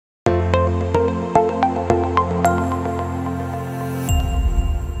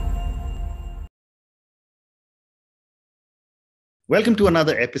Welcome to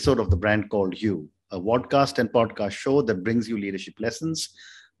another episode of The Brand Called You, a podcast and podcast show that brings you leadership lessons,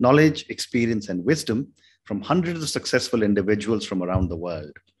 knowledge, experience, and wisdom from hundreds of successful individuals from around the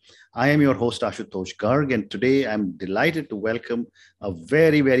world. I am your host, Ashutosh Garg, and today I'm delighted to welcome a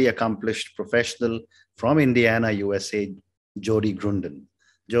very, very accomplished professional from Indiana, USA, Jody Grunden.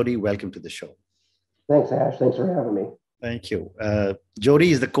 Jody, welcome to the show. Thanks, Ash. Thanks for having me. Thank you.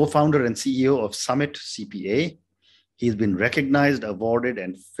 Jody is the co-founder and CEO of Summit CPA. He's been recognized, awarded,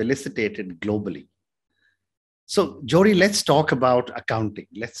 and felicitated globally. So, Jody, let's talk about accounting.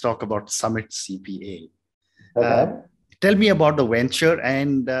 Let's talk about Summit CPA. Okay. Tell me about the venture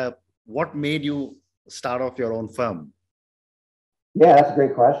and what made you start off your own firm? Yeah, that's a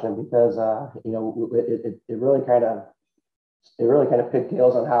great question because it really kind of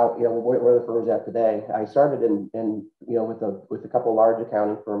pigtails on how where the firm's at today. I started in with a couple of large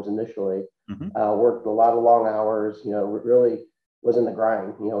accounting firms initially. Worked a lot of long hours. Really was in the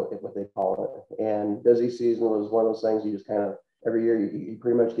grind. What they call it. And busy season was one of those things you just kind of every year you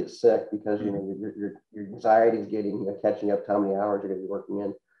pretty much get sick because your anxiety is catching up to how many hours you're going to be working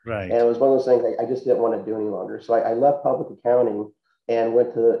in. Right. And it was one of those things I just didn't want to do any longer. So I left public accounting and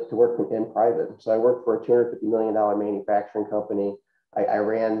went to work in private. So I worked for a $250 million manufacturing company. I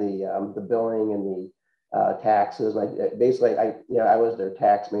ran the billing and the taxes. I was their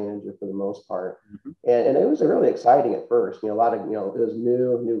tax manager for the most part. And it was really exciting at first. A lot of, it was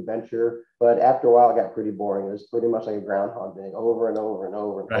new venture, but after a while it got pretty boring. It was pretty much like a Groundhog Day over and over and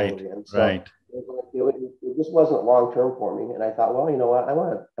over and over again. So it just wasn't long term for me. And I thought, well, you know what, I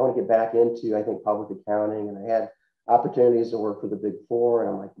want to get back into, I think, public accounting. And I had opportunities to work for the Big Four.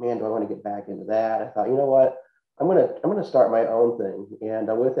 And I'm like, man, do I want to get back into that? I thought, you know what, I'm gonna start my own thing. And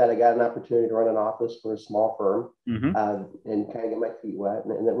with that, I got an opportunity to run an office for a small firm and kind of get my feet wet.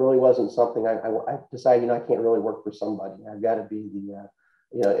 And it really wasn't something I decided, I can't really work for somebody. I've got to be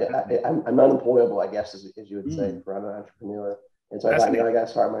I'm unemployable, I guess, as you would say, for an entrepreneur. And so I thought, I got to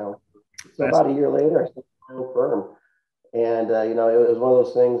start my own. So about a year later, I started my own firm. And, it was one of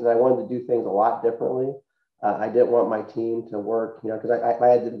those things that I wanted to do things a lot differently. I didn't want my team to work, because I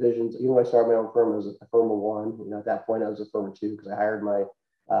had the divisions. Even when I started my own firm, it was a firm of one. At that point, I was a firm of two because I hired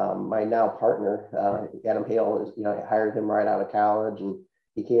my now partner, Adam Hale. I hired him right out of college, and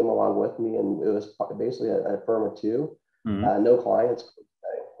he came along with me, and it was basically a firm of two, no clients.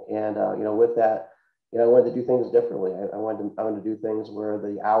 And with that, I wanted to do things differently. I wanted to do things where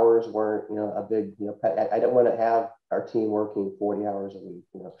the hours weren't, a big, I didn't want to have our team working 40 hours a week,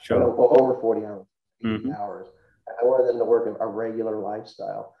 over 40 hours. Hours. I wanted them to work a regular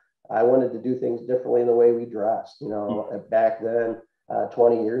lifestyle. I wanted to do things differently in the way we dressed. Back then,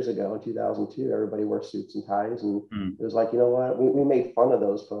 20 years ago in 2002, everybody wore suits and ties, and it was like, what? We made fun of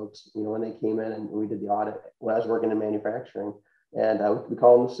those folks. When they came in and we did the audit when I was working in manufacturing, and we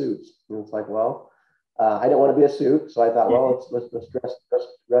call them the suits. And it's like, well, I didn't want to be a suit, so I thought, well, let's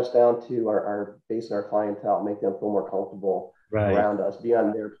dress down to our clientele, make them feel more comfortable around us, be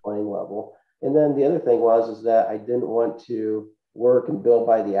on their playing level. And then the other thing is that I didn't want to work and bill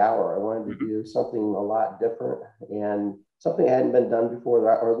by the hour. I wanted to do something a lot different and something that hadn't been done before,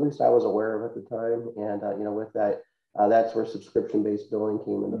 or at least I was aware of at the time. And, with that, that's where subscription-based billing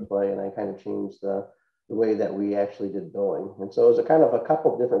came into play. And I kind of changed the way that we actually did billing. And so it was a kind of a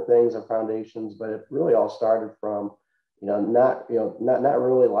couple of different things and foundations, but it really all started from, not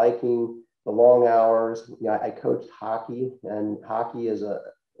really liking the long hours. I coached hockey, and hockey is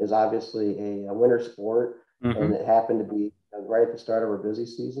obviously a winter sport, and it happened to be right at the start of our busy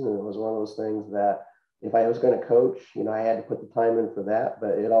season. And it was one of those things that if I was going to coach, I had to put the time in for that,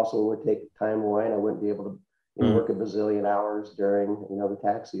 but it also would take time away, and I wouldn't be able to work a bazillion hours during, the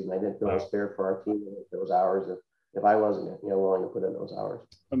tax season. I didn't feel it was fair for our team to make those hours if I wasn't, willing to put in those hours.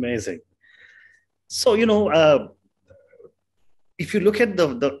 Amazing. So, if you look at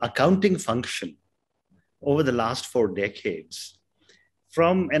the accounting function over the last 4 decades,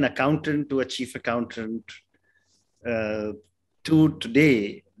 from an accountant to a chief accountant to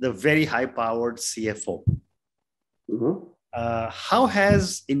today, the very high-powered CFO. How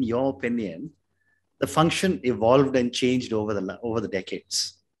has, in your opinion, the function evolved and changed over the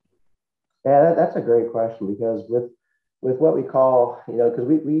decades? Yeah, that's a great question, because with what we call, because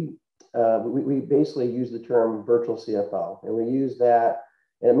we basically use the term virtual CFO, and we use that,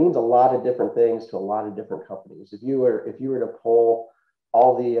 and it means a lot of different things to a lot of different companies. If you were to poll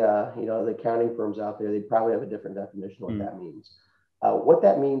all the the accounting firms out there, they'd probably have a different definition of what that means. What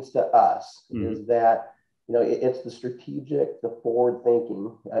that means to us is that it's the strategic, the forward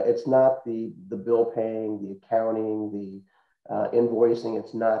thinking. It's not the bill paying, the accounting, invoicing.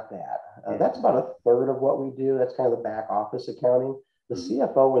 It's not that. That's about a third of what we do. That's kind of the back office accounting. The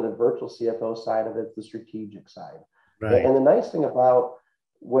CFO, or the virtual CFO side of it, the strategic side. Right. And the nice thing about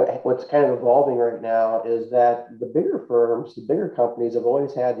what's kind of evolving right now is that the bigger firms, the bigger companies have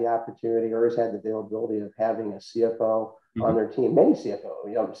always had the opportunity, or always had the availability of having a CFO on their team. Many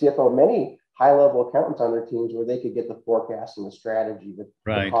CFO, many high-level accountants on their teams, where they could get the forecasting, the strategy,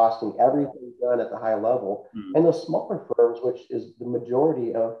 the costing, everything done at the high level. And the smaller firms, which is the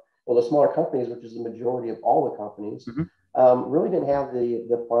majority of, the smaller companies, which is the majority of all the companies, really didn't have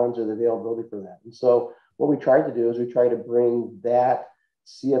the funds or the availability for that. And so what we tried to do is we tried to bring that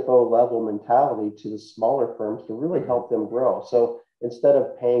CFO level mentality to the smaller firms to really help them grow. So instead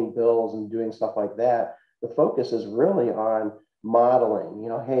of paying bills and doing stuff like that, the focus is really on modeling.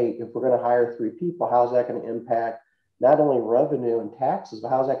 Hey, if we're going to hire 3 people, how's that going to impact not only revenue and taxes, but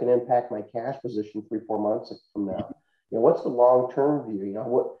how's that going to impact my cash position 3-4 months from now? What's the long-term view?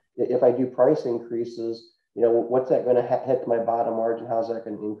 What if I do price increases? What's that going to hit my bottom margin? How's that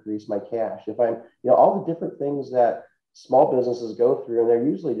going to increase my cash? If I'm, all the different things that small businesses go through, and they're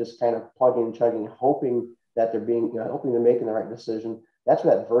usually just kind of plugging and chugging, hoping that they're hoping they're making the right decision. That's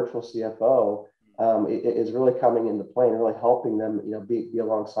where that virtual CFO is really coming into play and really helping them, be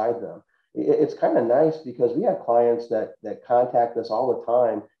alongside them. It's kind of nice because we have clients that contact us all the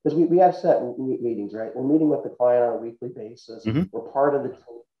time, because we have set meetings, right? We're meeting with the client on a weekly basis. We're part of the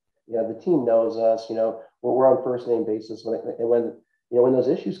team. The team knows us. We're on first name basis. When those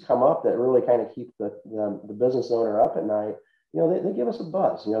issues come up that really kind of keep the business owner up at night, they give us a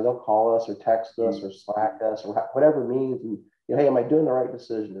buzz. They'll call us or text us or Slack us or whatever means. And, hey, am I doing the right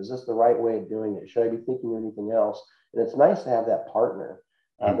decision? Is this the right way of doing it? Should I be thinking of anything else? And it's nice to have that partner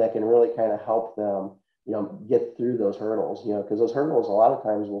that can really kind of help them, get through those hurdles, because those hurdles a lot of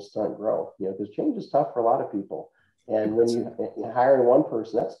times will stunt growth, because change is tough for a lot of people. And when you hire one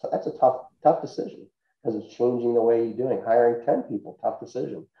person, that's a tough decision, because it's changing the way you're doing. Hiring 10 people, tough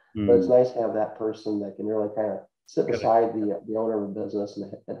decision. But it's nice to have that person that can really kind of sit beside the owner of the business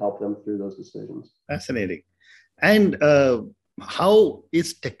and help them through those decisions. Fascinating. And how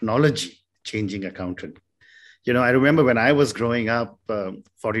is technology changing accounting? I remember when I was growing up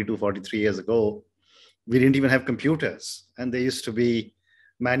 42, 43 years ago, we didn't even have computers, and there used to be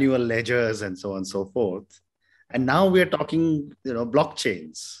manual ledgers and so on and so forth. And now we're talking,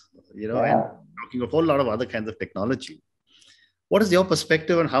 blockchains, and talking a whole lot of other kinds of technology. What is your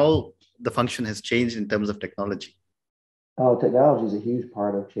perspective on how the function has changed in terms of technology? Oh, technology is a huge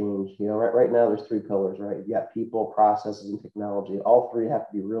part of change. Right now there's 3 pillars, right? You got people, processes, and technology. All 3 have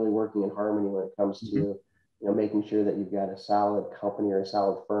to be really working in harmony when it comes to, making sure that you've got a solid company or a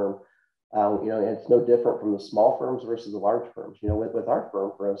solid firm. It's no different from the small firms versus the large firms. With our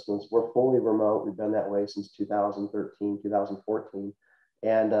firm, for instance, we're fully remote. We've been that way since 2013, 2014.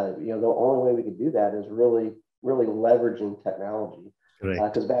 And, the only way we could do that is really leveraging technology.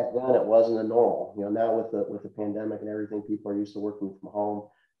 Because back then it wasn't a normal. Now with the pandemic and everything, people are used to working from home.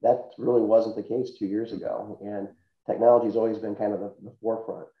 That really wasn't the case 2 years ago. And technology has always been kind of the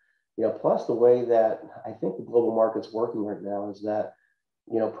forefront. Plus the way that I think the global market's working right now is that,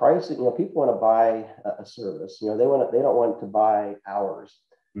 pricing, people want to buy a service, they don't want to buy hours.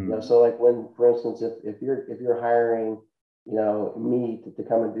 So like when, for instance, if you're hiring, me to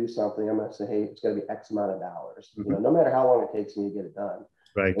come and do something, I'm going to say, hey, it's going to be X amount of dollars, no matter how long it takes me to get it done.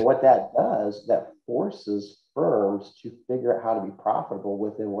 Right. And what that does, that forces firms to figure out how to be profitable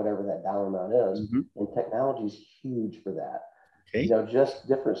within whatever that dollar amount is. And technology is huge for that. Okay. Just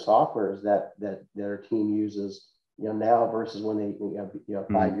different softwares that their team uses, now versus when they,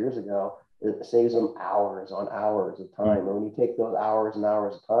 5 years ago, it saves them hours on hours of time. And when you take those hours and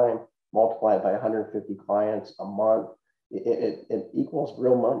hours of time, multiply it by 150 clients a month, it equals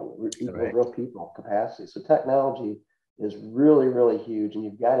real money, equals real people capacity. So technology is really, really huge. And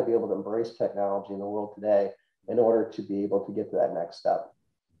you've got to be able to embrace technology in the world today in order to be able to get to that next step.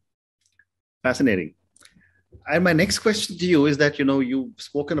 Fascinating. And my next question to you is that, you've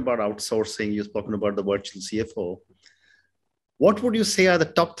spoken about outsourcing, you've spoken about the virtual CFO. What would you say are the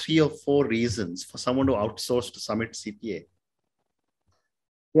top 3 or 4 reasons for someone to outsource to Summit CPA?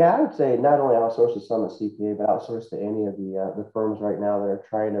 Yeah, I would say not only outsource to Summit CPA, but outsource to any of the firms right now that are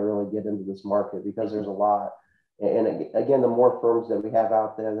trying to really get into this market, because there's a lot. And again, the more firms that we have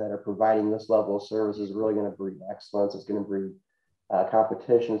out there that are providing this level of service is really going to breed excellence. It's going to breed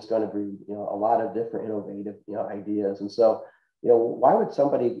competition. It's going to breed, a lot of different innovative, ideas. And so, why would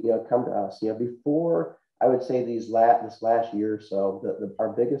somebody, come to us? Before, I would say this last year or so, our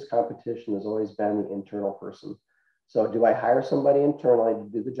biggest competition has always been the internal person. So do I hire somebody internally to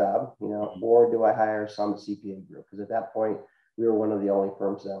do the job, or do I hire some CPA group? Because at that point, we were one of the only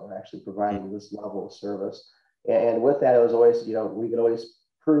firms that were actually providing this level of service. And with that, it was always, we could always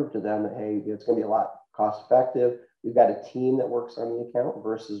prove to them that, hey, it's going to be a lot cost effective. We've got a team that works on the account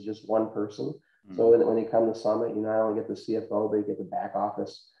versus just one person. So when they come to Summit, you not only get the CFO, but you get the back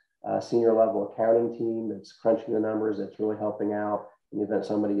office, senior level accounting team that's crunching the numbers, that's really helping out. In the event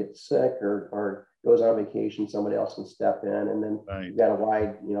somebody gets sick or goes on vacation, somebody else can step in. And then you've got a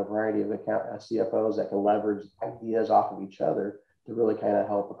wide, variety of CFOs that can leverage ideas off of each other to really kind of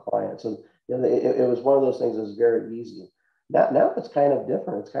help a client. So it was one of those things that was very easy. Now it's kind of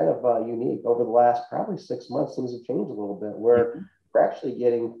different. It's kind of unique. Over the last probably 6 months, things have changed a little bit where we're actually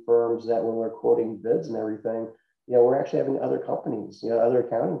getting firms that when we're quoting bids and everything, we're actually having other companies, other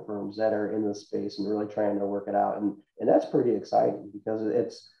accounting firms that are in this space and really trying to work it out. And that's pretty exciting because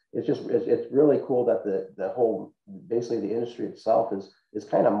it's really cool that the whole, basically the industry itself is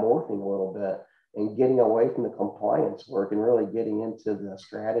kind of morphing a little bit and getting away from the compliance work and really getting into the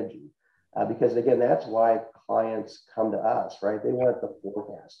strategy. Because again, that's why clients come to us, right? They want the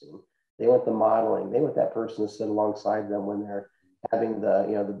forecasting, they want the modeling, they want that person to sit alongside them when they're having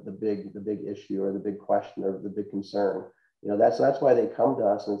the big issue or the big question or the big concern. That's why they come to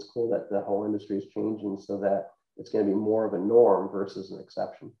us, and it's cool that the whole industry is changing so that it's going to be more of a norm versus an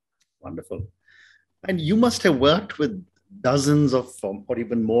exception. Wonderful. And you must have worked with dozens of or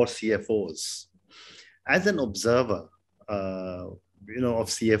even more CFOs. As an observer, of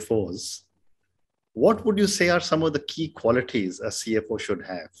CFOs, what would you say are some of the key qualities a CFO should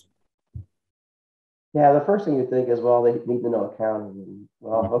have? Yeah, the first thing you think is, well, they need to know accounting.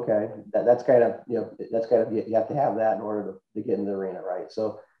 Well, okay, that's kind of, you have to have that in order to get in the arena, right?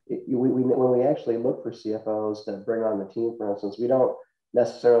 So when we actually look for CFOs to bring on the team, for instance, we don't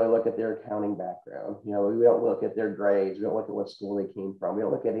necessarily look at their accounting background. We don't look at their grades. We don't look at what school they came from. We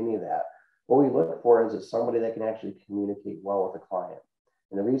don't look at any of that. What we look for is somebody that can actually communicate well with the client.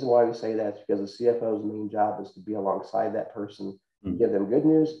 And the reason why we say that is because the CFO's main job is to be alongside that person, give them good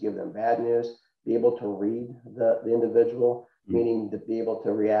news, give them bad news, be able to read the individual, meaning to be able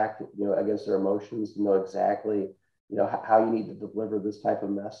to react, against their emotions, to know exactly, how you need to deliver this type of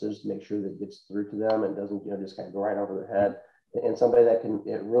message to make sure that it gets through to them and doesn't, just kind of go right over their head. And somebody that can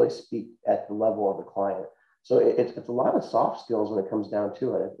really speak at the level of the client. So it's a lot of soft skills when it comes down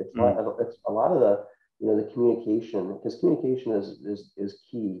to it. It's a lot of the communication, because communication is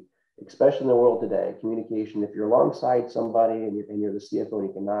key, especially in the world today. Communication, if you're alongside somebody and you're the CFO and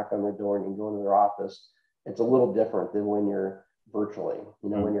you can knock on their door and you can go into their office, it's a little different than when you're virtually,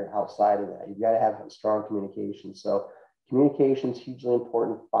 when you're outside of that. You've got to have strong communication. So communication is hugely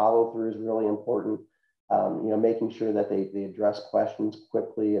important. Follow through is really important. Making sure that they address questions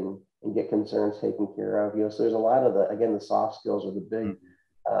quickly and get concerns taken care of. So there's a lot of the soft skills are the big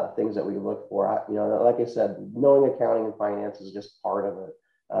things that we look for. Like I said, knowing accounting and finance is just part of it.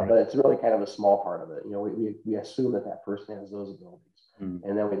 But it's really kind of a small part of it. We assume that person has those abilities.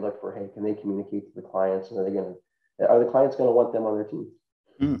 And then we look for, hey, can they communicate to the clients? And are the clients going to want them on their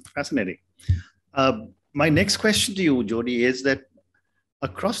team? Fascinating. My next question to you, Jody, is that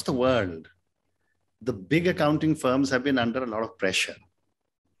across the world, the big accounting firms have been under a lot of pressure.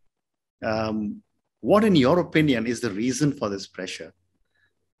 What, in your opinion, is the reason for this pressure?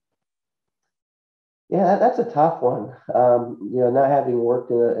 Yeah, that's a tough one. Not having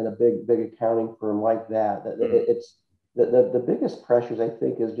worked in a big accounting firm like that, it's the biggest pressures, I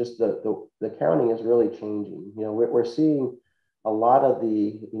think, is just the accounting is really changing. We're seeing a lot of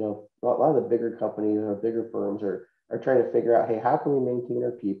the bigger companies or bigger firms are trying to figure out, hey, how can we maintain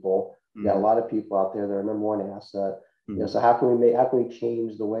our people? We got a lot of people out there. They're our number one asset. So how can we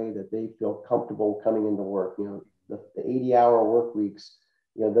change the way that they feel comfortable coming into work? The 80-hour work weeks,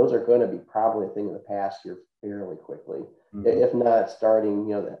 those are going to be probably a thing of the past here fairly quickly, if not starting,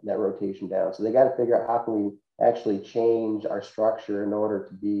 that rotation down. So they got to figure out how can we actually change our structure in order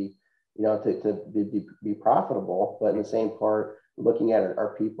to be, to be profitable, but in the same part, looking at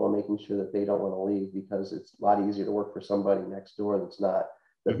our people and making sure that they don't want to leave, because it's a lot easier to work for somebody next door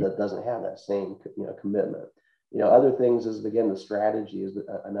that doesn't have that same, commitment. Other things is, again, the strategy is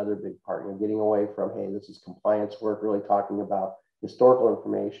another big part. Getting away from, hey, this is compliance work, really talking about historical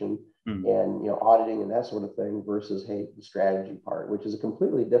information and auditing and that sort of thing, versus, hey, the strategy part, which is a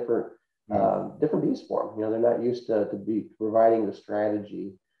completely different beast for them. They're not used to be providing the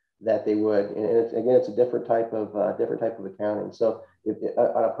strategy that they would, and it's a different type of accounting. So if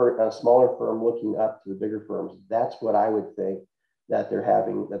on a smaller firm looking up to the bigger firms, that's what I would think that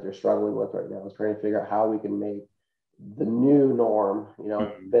they're struggling with right now, is trying to figure out how we can make the new norm,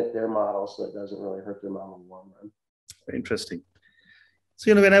 fit their model so it doesn't really hurt their model in the long run. Very interesting.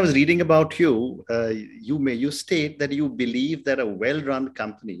 So, when I was reading about you, you state that you believe that a well-run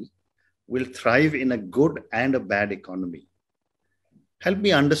company will thrive in a good and a bad economy. Help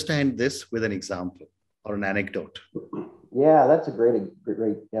me understand this with an example or an anecdote. Yeah, that's a great.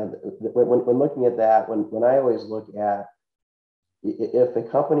 Yeah, when looking at that, when I always look at if the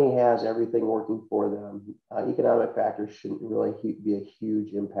company has everything working for them, economic factors shouldn't really be a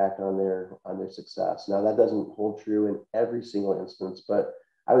huge impact on their success. Now, that doesn't hold true in every single instance, but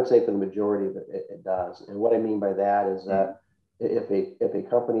I would say for the majority of it, it does. And what I mean by that is that if a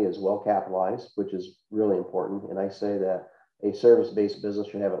company is well capitalized, which is really important, and I say that a service-based business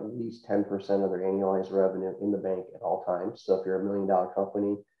should have at least 10% of their annualized revenue in the bank at all times. So if you're $1 million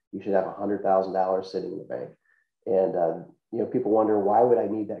company, you should have $100,000 sitting in the bank. And people wonder, why would I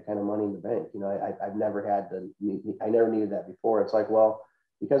need that kind of money in the bank? I've never I never needed that before. It's like, well,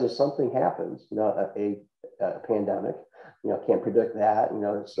 because if something happens, a pandemic, can't predict that.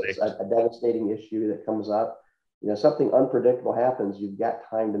 It's a devastating issue that comes up. Something unpredictable happens. You've got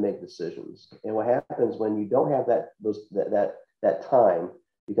time to make decisions. And what happens when you don't have that time,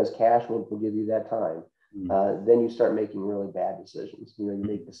 because cash will give you that time, then you start making really bad decisions. You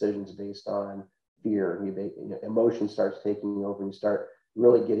make decisions based on fear. Emotion starts taking over, and you start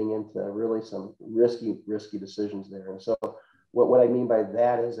really getting into really some risky decisions there. And so what I mean by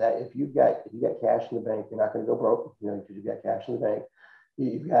that is that if you've got cash in the bank, you're not going to go broke, because you've got cash in the bank.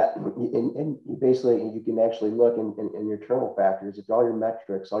 You've got, and basically you can actually look in your internal factors. If all your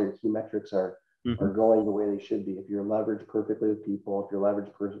key metrics are going the way they should be, if you're leveraged perfectly with people, if you're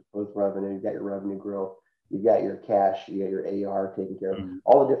leveraged with revenue, you've got your revenue growth, you've got your cash, you got your AR taken care of,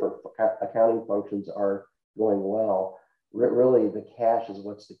 all the different accounting functions are going well. Really, the cash is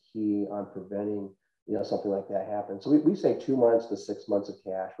what's the key on preventing something like that happens. So we say 2 months to 6 months of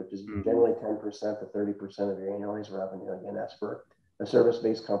cash, which is generally 10% to 30% of your annualized revenue. Again, that's for a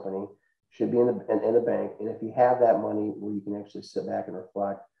service-based company, should be in the bank. And if you have that money where you can actually sit back and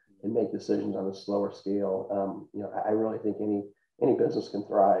reflect and make decisions on a slower scale, I really think any business can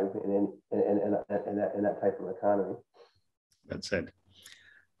thrive in that type of economy. That's it.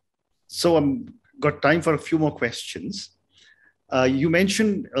 So I've got time for a few more questions. You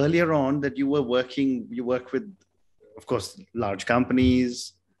mentioned earlier on that you work with, of course, large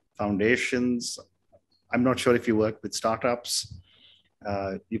companies, foundations. I'm not sure if you work with startups.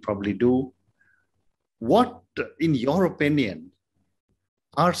 You probably do. What, in your opinion,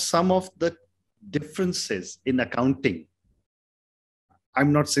 are some of the differences in accounting?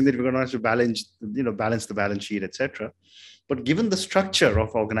 I'm not saying that we're going to have to balance the balance sheet, etc. But given the structure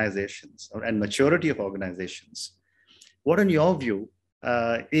of organizations and maturity of organizations, what, in your view,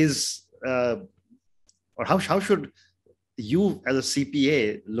 or how should you as a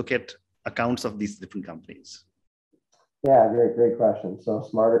CPA look at accounts of these different companies? Yeah, great question. So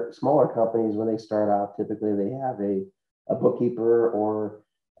smaller companies, when they start out, typically they have a bookkeeper or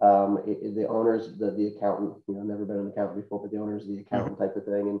the owner's the accountant. Never been an accountant before, but the owner's the accountant type of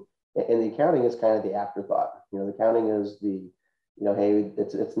thing. And the accounting is kind of the afterthought. The accounting is hey,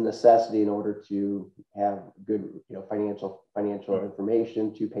 it's a necessity in order to have good financial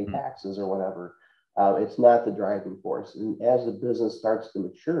information to pay taxes or whatever. It's not the driving force. And as the business starts to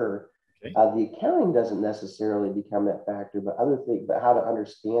mature, the accounting doesn't necessarily become that factor, but how to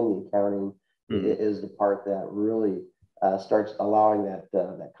understand the accounting is the part that really starts allowing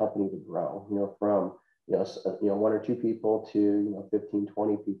that company to grow. From 1 or 2 people to 15,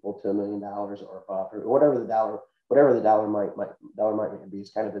 20 people to $1 million or above, or whatever the dollar might be.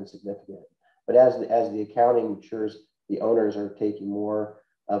 It's kind of insignificant. But as the accounting matures, the owners are taking more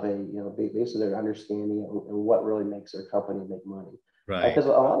of a basically their understanding and what really makes their company make money. Right. Because a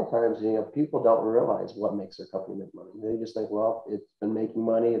lot of times, people don't realize what makes their company make money. They just think, well, it's been making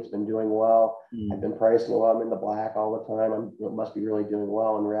money, it's been doing well. I've been pricing well, I'm in the black all the time. It must be really doing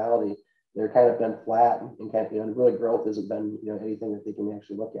well. In reality, they're kind of been flat and kind of, really growth hasn't been, anything that they can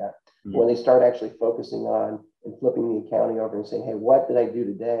actually look at. When they start actually focusing on and flipping the accounting over and saying, hey, what did I do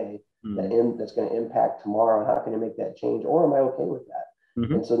today that's going to impact tomorrow, and how can I make that change, or am I okay with that?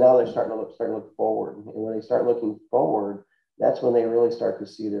 And so now they're starting to look forward. And when they start looking forward, that's when they really start to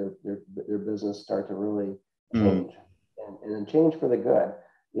see their business start to really change and then change for the good.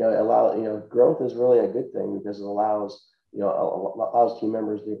 Growth is really a good thing because it allows team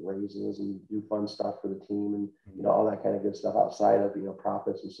members to get raises and do fun stuff for the team and all that kind of good stuff outside of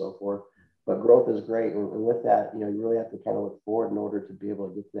profits and so forth. But growth is great, and with that, you really have to kind of look forward in order to be able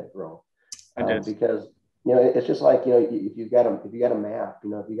to get to that growth. Because it's just like if you got a map,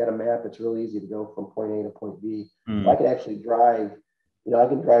 it's really easy to go from point A to point B. If I could actually drive I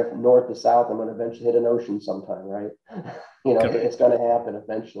can drive from north to south. I'm going to eventually hit an ocean sometime, right? It's going to happen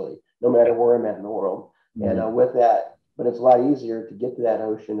eventually, no matter where I'm at in the world. And with that, but it's a lot easier to get to that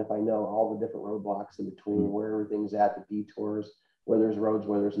ocean if I know all the different roadblocks in between, where everything's at, the detours, where there's roads,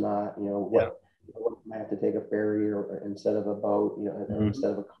 where there's not, what I have to take a ferry or instead of a boat,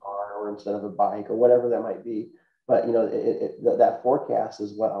 instead of a car or instead of a bike or whatever that might be. But, that forecast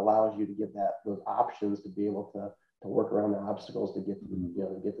is what allows you to give those options to be able to work around the obstacles to get to,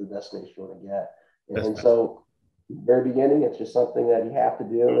 to get to the destination you want to get. And so very beginning, it's just something that you have to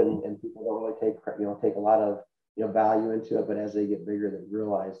do. And people don't really take a lot of, value into it, but as they get bigger, they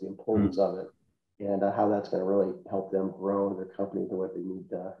realize the importance of it and how that's going to really help them grow their company to what they need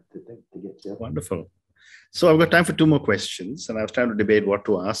to get to. Wonderful. So I've got time for two more questions, and I was trying to debate what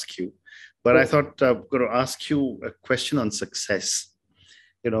to ask you, but I thought I'm going to ask you a question on success.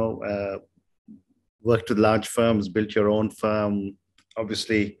 Worked with large firms, built your own firm,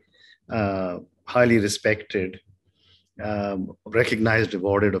 obviously highly respected, recognized,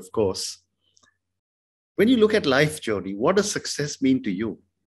 rewarded, of course. When you look at life, Jody, what does success mean to you?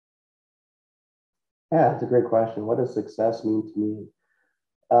 Yeah, it's a great question. What does success mean to me?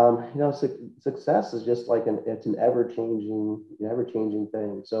 Success is just like it's an ever-changing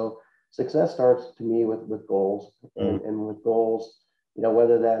thing. So success starts to me with goals, and with goals,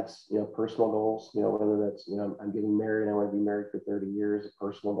 whether that's, personal goals, whether that's, I'm getting married, I want to be married for 30 years, a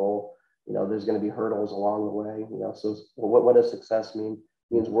personal goal, there's going to be hurdles along the way, so what does success mean?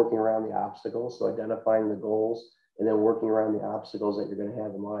 It means working around the obstacles. So identifying the goals and then working around the obstacles that you're going to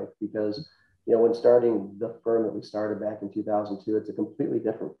have in life, because when starting the firm that we started back in 2002, it's a completely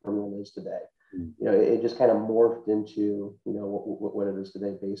different firm than it is today. It just kind of morphed into, what it is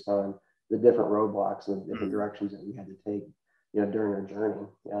today based on the different roadblocks and the different directions that we had to take, during our journey.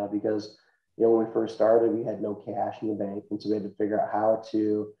 Because, when we first started, we had no cash in the bank. And so we had to figure out how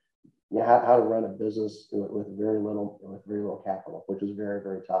to run a business with very little capital, which was very,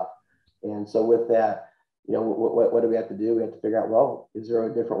 very tough. And so with that, what do we have to do? We have to figure out, well, is there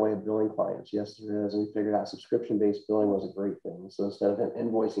a different way of billing clients? Yes, there is. And we figured out subscription-based billing was a great thing. So instead of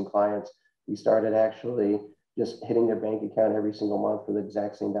invoicing clients, we started actually just hitting their bank account every single month for the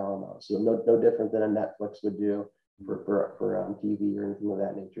exact same dollar amount. So no different than a Netflix would do for TV or anything of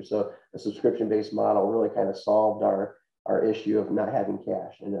that nature. So a subscription-based model really kind of solved our issue of not having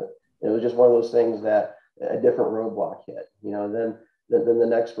cash. And it was just one of those things that a different roadblock hit. Then the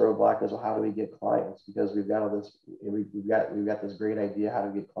next roadblock is, well, how do we get clients? Because we've got all this, we've got this great idea how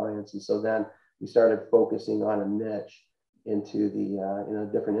to get clients. And so then we started focusing on a niche into the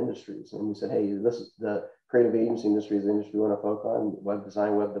different industries. And we said, hey, this is the creative agency industry is the industry we want to focus on, web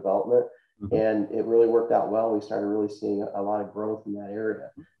design, web development. And it really worked out well. We started really seeing a lot of growth in that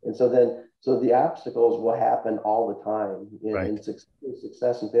area. And so the obstacles will happen all the time. In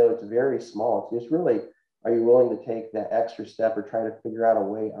success and failure, it's very small. It's just really, are you willing to take that extra step or try to figure out a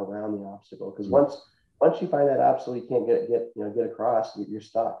way around the obstacle? Because once you find that obstacle, you can't get across, you're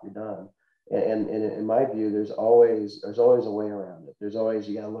stuck, you're done. And in my view, there's always a way around it. There's always,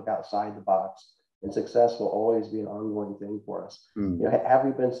 you got to look outside the box. And success will always be an ongoing thing for us. Have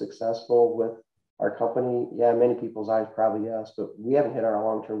we been successful with our company? Yeah, many people's eyes probably yes, but we haven't hit our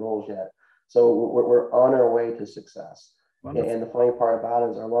long-term goals yet. So we're on our way to success. And the funny part about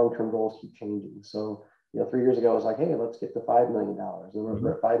it is our long-term goals keep changing. So 3 years ago, it was like, hey, let's get to $5 million. And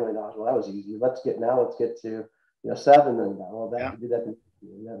we're at $5 million. Well, that was easy. Let's get to $7 million. Well, that do that.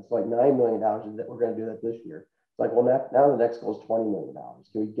 It's like $9 million that we're going to do that this year. It's like, well, now the next goal is $20 million.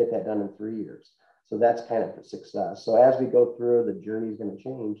 Can we get that done in 3 years? So that's kind of a success. So as we go through, the journey is going to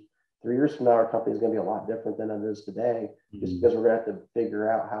change. 3 years from now, our company is going to be a lot different than it is today, just because we're going to have to figure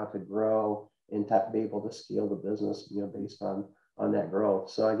out how to grow and be able to scale the business, based on that growth.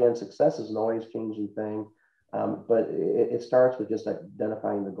 So again, success is an always changing thing, but it starts with just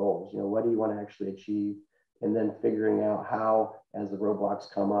identifying the goals. What do you want to actually achieve, and then figuring out how, as the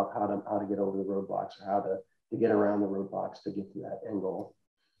roadblocks come up, how to get over the roadblocks, or how to get around the roadblocks to get to that end goal.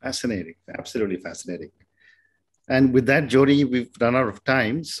 Fascinating. Absolutely fascinating. And with that, Jody, we've run out of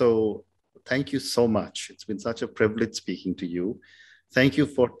time. So thank you so much. It's been such a privilege speaking to you. Thank you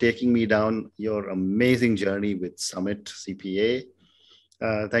for taking me down your amazing journey with Summit CPA.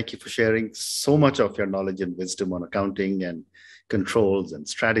 Thank you for sharing so much of your knowledge and wisdom on accounting and controls and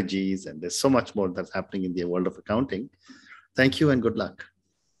strategies. And there's so much more that's happening in the world of accounting. Thank you and good luck.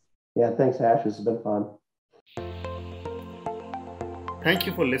 Yeah, thanks, Ash. This has been fun. Thank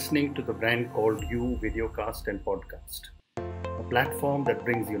you for listening to the Brand Called You videocast and podcast, a platform that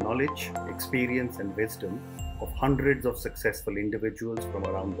brings you knowledge, experience, and wisdom of hundreds of successful individuals from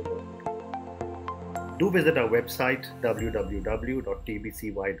around the world. Do visit our website www.tbcy.in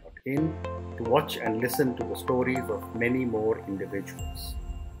to watch and listen to the stories of many more individuals.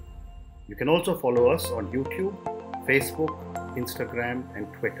 You can also follow us on YouTube, Facebook, Instagram,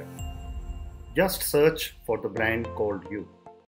 and Twitter. Just search for the brand called You.